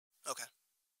Okay.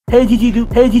 Hey Gigi do,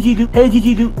 hey Gigi do, hey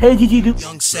Gigi do, hey Gigi do.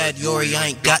 Young sad Yori, I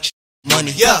ain't got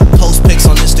money. Yeah. Post pics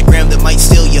on Instagram that might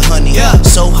steal your honey. Yeah.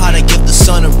 So hot I give the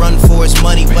sun a run for his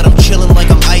money, but I'm chilling like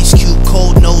I'm Ice Cube,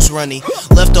 cold nose runny.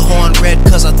 Left the horn red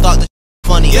cause I thought the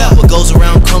funny. Yeah. What goes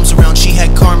around comes around, she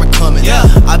had karma coming. Yeah.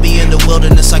 I be in the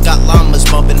wilderness, I got llamas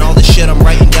bumping. All the shit I'm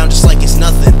writing down just like it's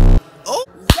nothing. Oh.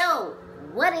 Yo,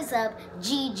 what is up,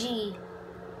 GG?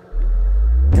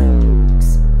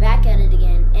 Back at it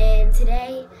again, and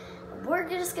today we're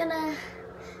just gonna,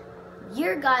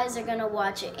 you guys are gonna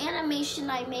watch an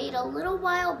animation I made a little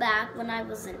while back when I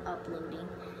wasn't uploading.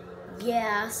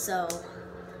 Yeah, so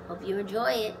hope you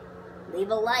enjoy it. Leave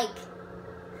a like.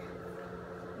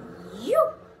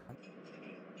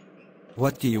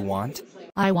 What do you want?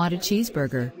 I want a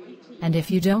cheeseburger. And if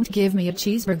you don't give me a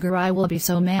cheeseburger, I will be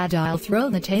so mad I'll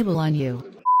throw the table on you.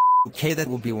 Okay, that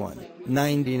will be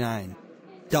 $1.99.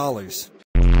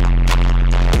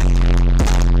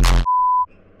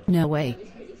 No way.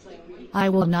 I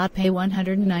will not pay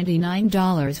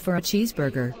 $199 for a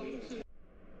cheeseburger.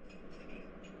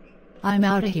 I'm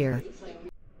out of here.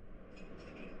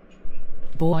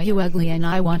 Boy, you ugly, and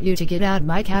I want you to get out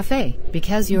my cafe,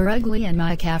 because you're ugly and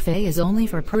my cafe is only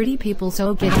for pretty people,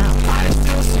 so get out.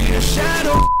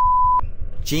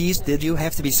 Jeez, did you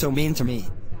have to be so mean to me?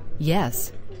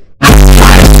 Yes. I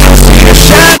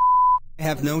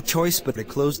have no choice but to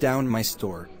close down my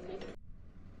store.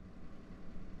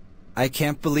 I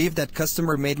can't believe that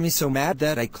customer made me so mad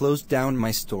that I closed down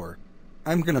my store.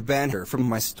 I'm gonna ban her from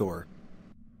my store.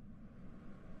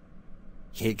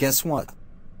 Hey, guess what?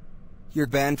 You're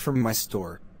banned from my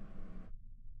store.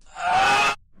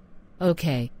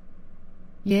 Okay.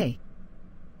 Yay.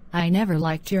 I never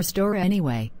liked your store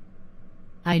anyway.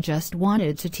 I just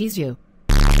wanted to tease you.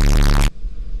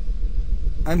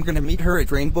 I'm gonna meet her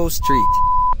at Rainbow Street.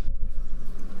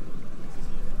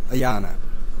 Ayana,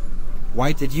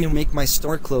 why did you make my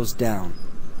store close down?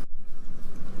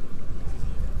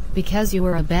 Because you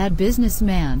were a bad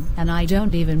businessman, and I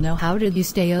don't even know how did you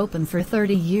stay open for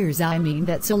 30 years. I mean,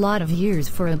 that's a lot of years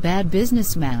for a bad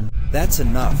businessman. That's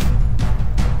enough.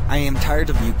 I am tired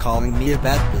of you calling me a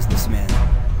bad businessman.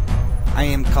 I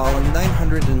am calling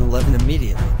 911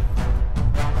 immediately.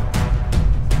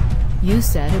 You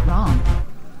said it wrong.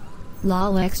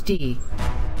 Lol XD.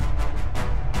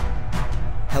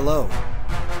 Hello.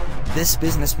 This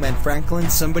businessman Franklin,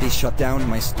 somebody shut down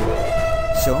my store.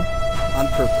 So, on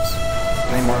purpose,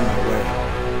 I'm on my way.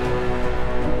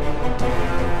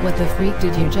 What the freak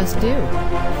did you just do?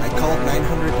 I called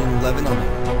 911 on it.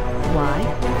 Why?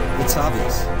 It's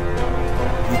obvious.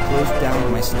 You closed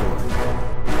down my store.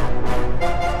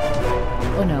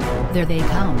 Oh no, there they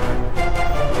come.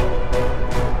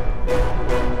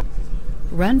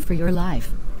 Run for your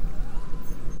life.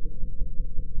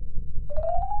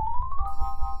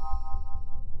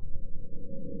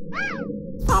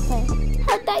 Papa,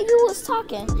 heard that you was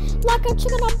talking like a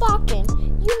chicken I'm balking.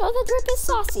 You know the drip is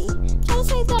saucy. Trying to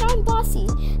say that I'm bossy.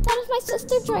 That is my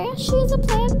sister Drea. She is a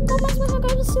plan. Go mess with her, go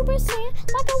to Super Saiyan.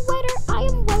 Like a waiter, I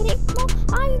am waiting. No,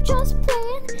 I'm just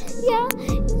playing. Yeah,